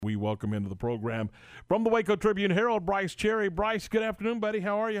welcome into the program. From the Waco Tribune-Herald, Brice Cherry. Brice, good afternoon, buddy.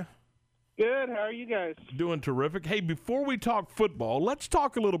 How are you? Good. How are you guys? Doing terrific. Hey, before we talk football, let's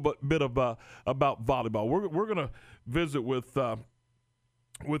talk a little bit about volleyball. We're going to visit with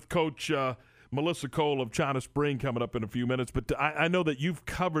Coach Melissa Cole of China Spring coming up in a few minutes. But I know that you've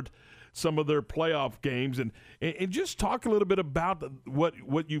covered some of their playoff games, and just talk a little bit about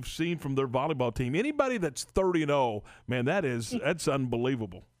what you've seen from their volleyball team. Anybody that's 30-0, man, that's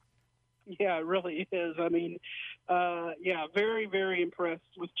unbelievable. Yeah, it really is. I mean, very, very impressed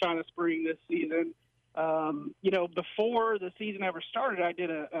with China Spring this season. Before the season ever started, I did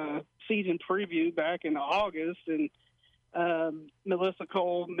a season preview back in August, and Melissa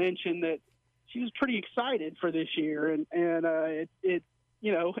Cole mentioned that she was pretty excited for this year, and it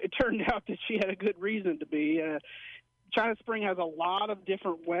turned out that she had a good reason to be. China Spring has a lot of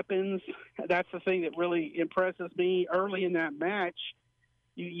different weapons. That's the thing that really impresses me. Early in that match,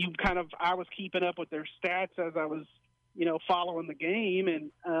 I was keeping up with their stats as I was, following the game,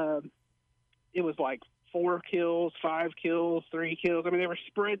 and it was like 4 kills, 5 kills, 3 kills. I mean, they were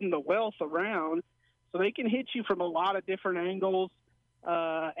spreading the wealth around, so they can hit you from a lot of different angles.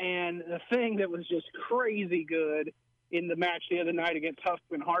 And the thing that was just crazy good in the match the other night against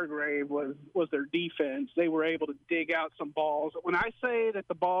Huffman-Hargrave was their defense. They were able to dig out some balls. When I say that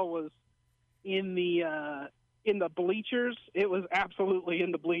the ball was in the bleachers, it was absolutely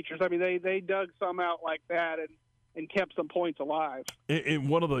in the bleachers. I mean, they dug some out like that and kept some points alive. And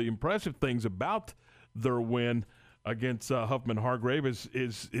one of the impressive things about their win against Huffman-Hargrave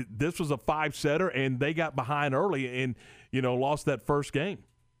is this was a 5-setter, and they got behind early and lost that first game.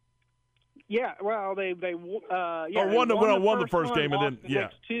 Yeah, well, they won the first game and then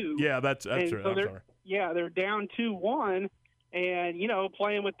next two. Yeah, that's right. So I'm sorry. Yeah, they're down 2-1, and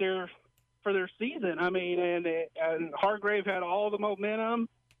playing for their season. I mean, and Hargrave had all the momentum,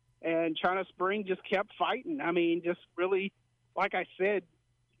 and China Spring just kept fighting. I mean, just really, like I said,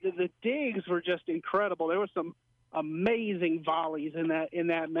 the digs were just incredible. There was some amazing volleys in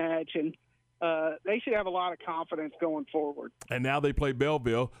that match, and they should have a lot of confidence going forward. And now they play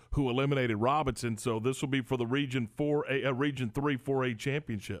Belleville, who eliminated Robinson. So this will be for the Region 3 4A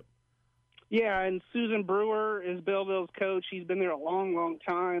championship. Yeah, and Susan Brewer is Belleville's coach. She's been there a long, long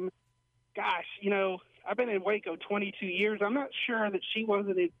time. Gosh, I've been in Waco 22 years. I'm not sure that she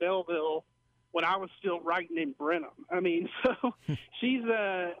wasn't in Belleville when I was still writing in Brenham. I mean, so she's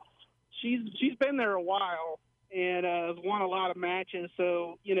been there a while and has won a lot of matches.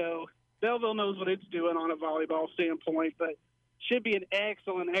 So Belleville knows what it's doing on a volleyball standpoint, but should be an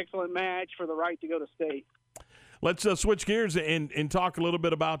excellent, excellent match for the right to go to state. Let's switch gears and talk a little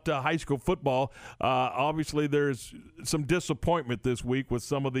bit about high school football. Obviously, there's some disappointment this week with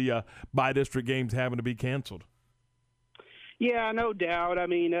some of the by-district games having to be canceled. Yeah, no doubt. I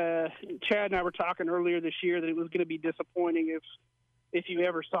mean, Chad and I were talking earlier this year that it was going to be disappointing if you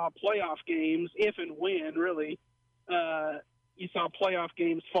ever saw playoff games, if and when, really, you saw playoff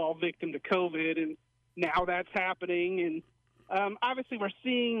games fall victim to COVID, and now that's happening. And obviously we're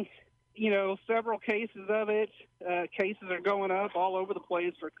seeing, several cases of it. Cases are going up all over the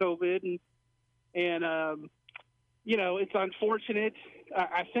place for COVID, and it's unfortunate.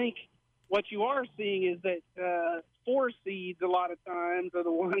 I think what you are seeing is that 4 seeds a lot of times are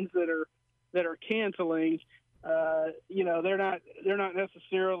the ones that are canceling. They're not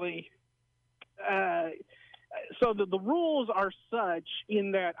necessarily. So the rules are such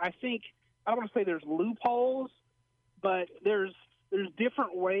in that I don't want to say there's loopholes, but there's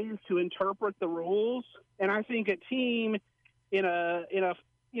different ways to interpret the rules, and I think a team in a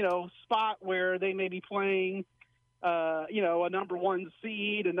spot where they may be playing a number 1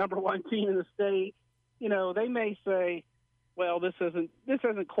 seed, a number 1 team in the state, they may say, well, this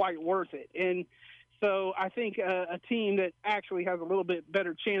isn't quite worth it. And so I think a team that actually has a little bit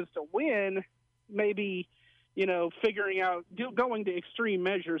better chance to win maybe figuring out going to extreme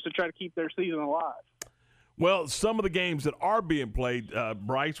measures to try to keep their season alive. Well, some of the games that are being played,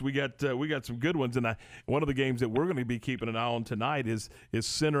 Brice, we got some good ones, and one of the games that we're going to be keeping an eye on tonight is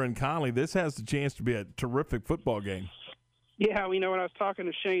Center and Conley. This has the chance to be a terrific football game. Yeah, when I was talking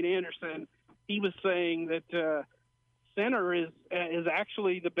to Shane Anderson, he was saying that Center is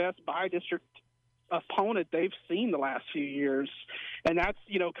actually the best by-district opponent they've seen the last few years, and that's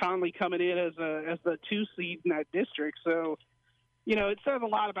Conley coming in as the 2 seed in that district. So it says a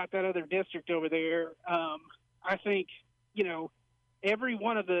lot about that other district over there. I think every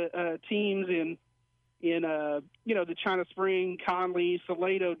one of the teams in the China Spring, Conley,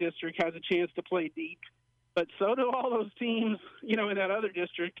 Salado district has a chance to play deep, but so do all those teams in that other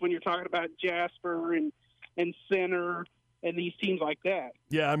district when you're talking about Jasper and Center and these teams like that.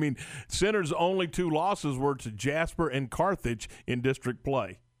 Yeah, I mean, Center's only 2 losses were to Jasper and Carthage in district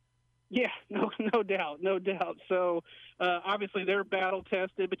play. Yeah, no doubt. So obviously they're battle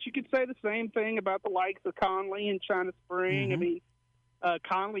tested, but you could say the same thing about the likes of Conley and China Spring. Mm-hmm. I mean,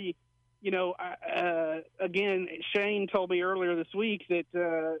 Conley, again, Shane told me earlier this week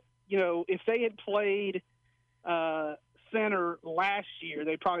that if they had played Center last year,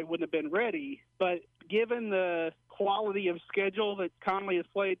 they probably wouldn't have been ready. But given the quality of schedule that Conley has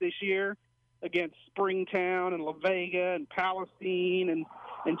played this year against Springtown and La Vega and Palestine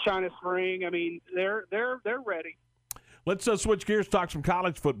and China Spring, I mean, they're ready. Let's switch gears, talk some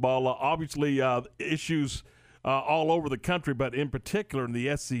college football. Obviously, issues all over the country, but in particular in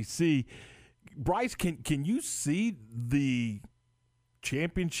the SEC. Brice, can you see the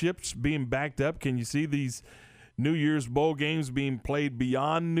championships being backed up? Can you see these New Year's bowl games being played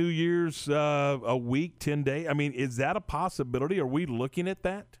beyond New Year's a week, 10 days? I mean, is that a possibility? Are we looking at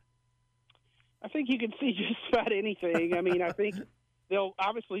that? I think you can see just about anything. I mean, I think they'll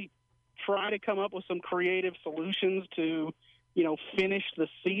obviously try to come up with some creative solutions to, finish the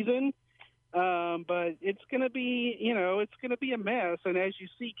season. But it's going to be, it's going to be a mess. And as you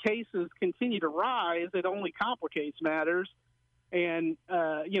see cases continue to rise, it only complicates matters. And,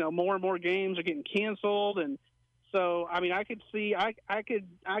 more and more games are getting canceled. And so, I mean, I could see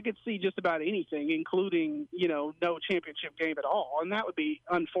just about anything, including, no championship game at all. And that would be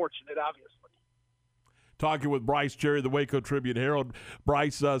unfortunate, obviously. Talking with Brice Cherry, the Waco Tribune-Herald.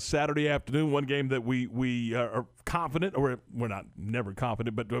 Brice, Saturday afternoon, one game that we are confident, or we're not never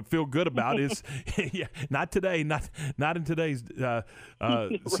confident, but feel good about is not today, not in today's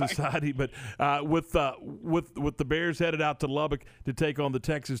society, but with the Bears headed out to Lubbock to take on the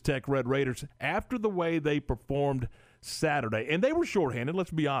Texas Tech Red Raiders after the way they performed Saturday, and they were shorthanded. Let's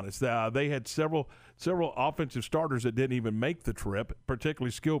be honest. They had several offensive starters that didn't even make the trip,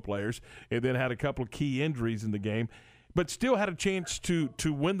 particularly skill players, and then had a couple of key injuries in the game, but still had a chance to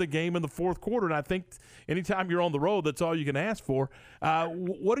win the game in the fourth quarter. And I think anytime you're on the road, that's all you can ask for.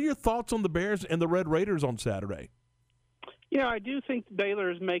 What are your thoughts on the Bears and the Red Raiders on Saturday? I do think Baylor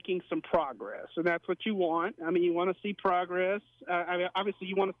is making some progress, and that's what you want. I mean, you want to see progress. Obviously,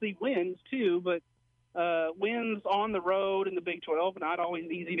 you want to see wins too, but wins on the road in the Big 12 not always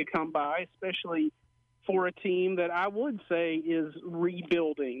easy to come by, especially for a team that I would say is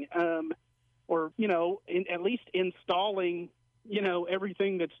rebuilding, or at least installing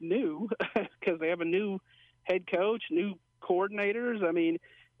everything that's new, because they have a new head coach, new coordinators. I mean,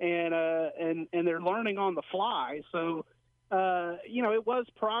 and they're learning on the fly. So it was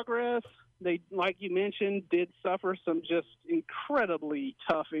progress. They, like you mentioned, did suffer some just incredibly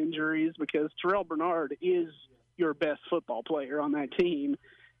tough injuries because Terrell Bernard is your best football player on that team.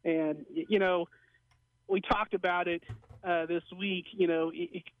 And, we talked about it this week.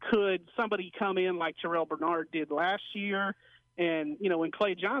 Could somebody come in like Terrell Bernard did last year? And, when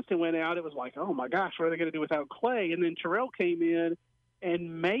Clay Johnston went out, it was like, oh, my gosh, what are they going to do without Clay? And then Terrell came in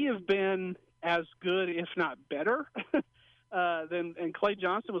and may have been as good, if not better, and Clay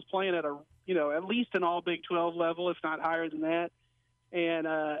Johnston was playing at at least an all Big 12 level, if not higher than that.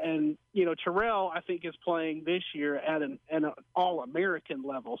 And Terrell, I think, is playing this year at an All-American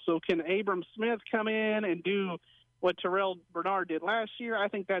level. So can Abram Smith come in and do what Terrell Bernard did last year? I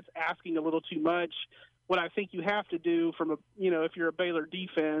think that's asking a little too much. What I think you have to do if you're a Baylor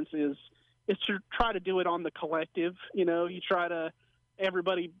defense is to try to do it on the collective. You try to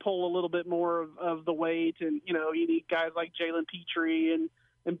everybody pull a little bit more of the weight, and you need guys like Jalen Petrie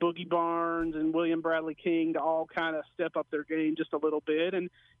and Boogie Barnes and William Bradley King to all kind of step up their game just a little bit. And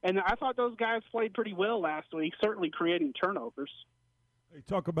I thought those guys played pretty well last week, certainly creating turnovers. Hey,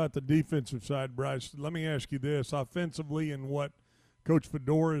 talk about the defensive side, Brice. Let me ask you this. Offensively, and what Coach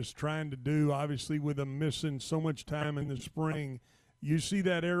Fedora is trying to do, obviously with them missing so much time in the spring, you see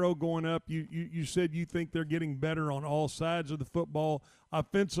that arrow going up. You said you think they're getting better on all sides of the football.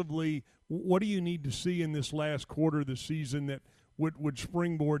 Offensively, what do you need to see in this last quarter of the season that would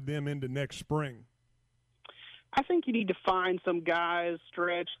springboard them into next spring? I think you need to find some guys,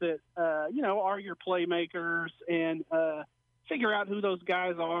 Stretch, that are your playmakers, and figure out who those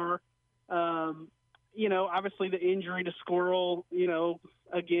guys are. Obviously the injury to Squirrel,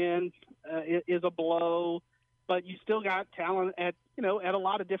 again, is a blow, but you still got talent at a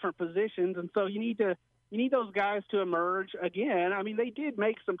lot of different positions, and so you need those guys to emerge again. I mean, they did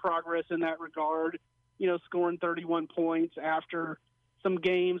make some progress in that regard. Scoring 31 points after some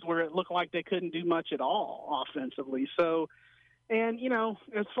games where it looked like they couldn't do much at all offensively. So, and,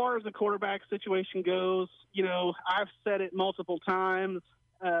 as far as the quarterback situation goes, I've said it multiple times.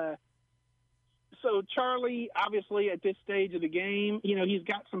 so Charlie, obviously at this stage of the game, he's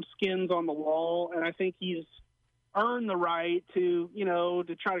got some skins on the wall, and I think he's earned the right to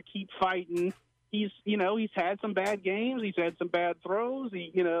try to keep fighting. He's had some bad games. He's had some bad throws.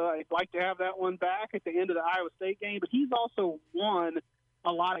 I'd like to have that one back at the end of the Iowa State game, but he's also won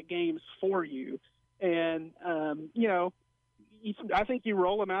a lot of games for you. And, I think you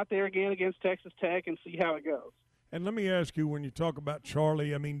roll him out there again against Texas Tech and see how it goes. And let me ask you, when you talk about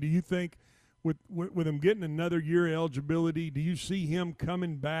Charlie, I mean, do you think with him getting another year eligibility, do you see him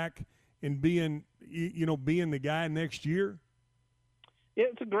coming back and being the guy next year?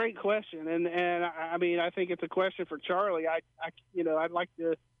 It's a great question, and I mean, I think it's a question for Charlie. I'd like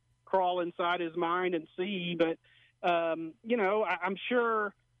to crawl inside his mind and see, but I'm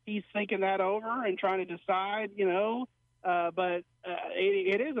sure he's thinking that over and trying to decide. But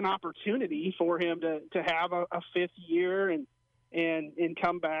it is an opportunity for him to have a fifth year and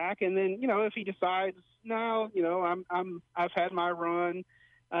come back, and then if he decides no, I've had my run,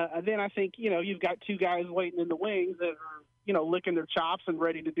 then I think you've got two guys waiting in the wings that are licking their chops and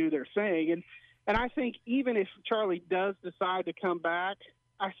ready to do their thing. And I think even if Charlie does decide to come back,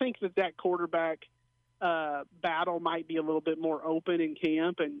 I think that quarterback battle might be a little bit more open in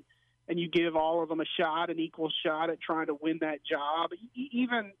camp, and you give all of them an equal shot at trying to win that job.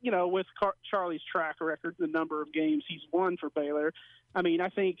 Even, with Charlie's track record, the number of games he's won for Baylor, I mean, I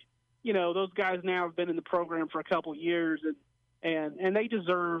think, those guys now have been in the program for a couple of years, and they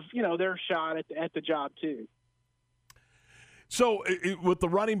deserve, their shot at the job too. So with the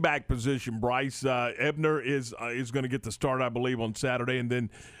running back position, Brice, Ebner is going to get the start, I believe, on Saturday, and then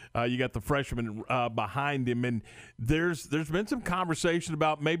you got the freshman behind him. And there's been some conversation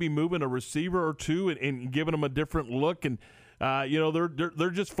about maybe moving a receiver or two and giving them a different look. And they're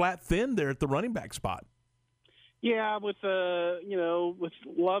just flat thin there at the running back spot. Yeah, with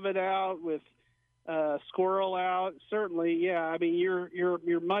Lovett out, with Squirrel out, certainly. Yeah, I mean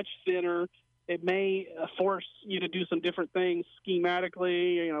you're much thinner. It may force you to do some different things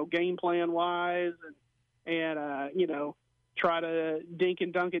schematically, game plan wise, and try to dink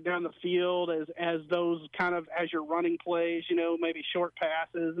and dunk it down the field as those kind of as your running plays, maybe short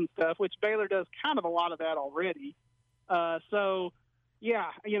passes and stuff, which Baylor does kind of a lot of that already. So, yeah,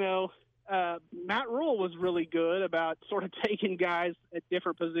 Matt Rule was really good about sort of taking guys at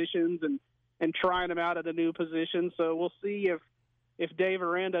different positions and trying them out at a new position. So we'll see if Dave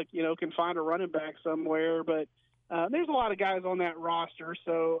Aranda, can find a running back somewhere. But there's a lot of guys on that roster.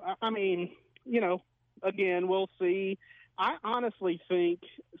 So, I mean, again, we'll see. I honestly think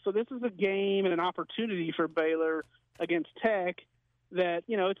 – so this is a game and an opportunity for Baylor against Tech that,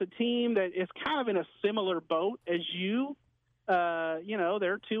 it's a team that is kind of in a similar boat as you. They're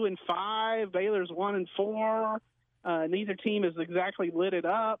 2-5. Baylor's 1-4. Neither team has exactly lit it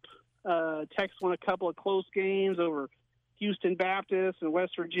up. Tech's won a couple of close games over – Houston Baptist and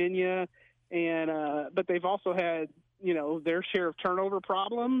West Virginia, but they've also had their share of turnover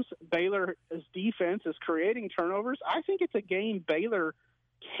problems. Baylor's defense is creating turnovers. I think it's a game Baylor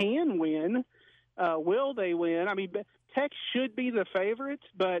can win. Will they win? I mean, Tech should be the favorites,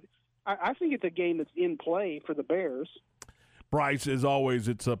 but I think it's a game that's in play for the Bears. Brice, as always,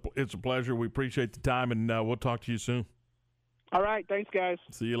 it's a pleasure. We appreciate the time, and we'll talk to you soon. All right, thanks, guys.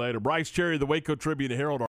 See you later. Brice Cherry, the Waco Tribune Herald.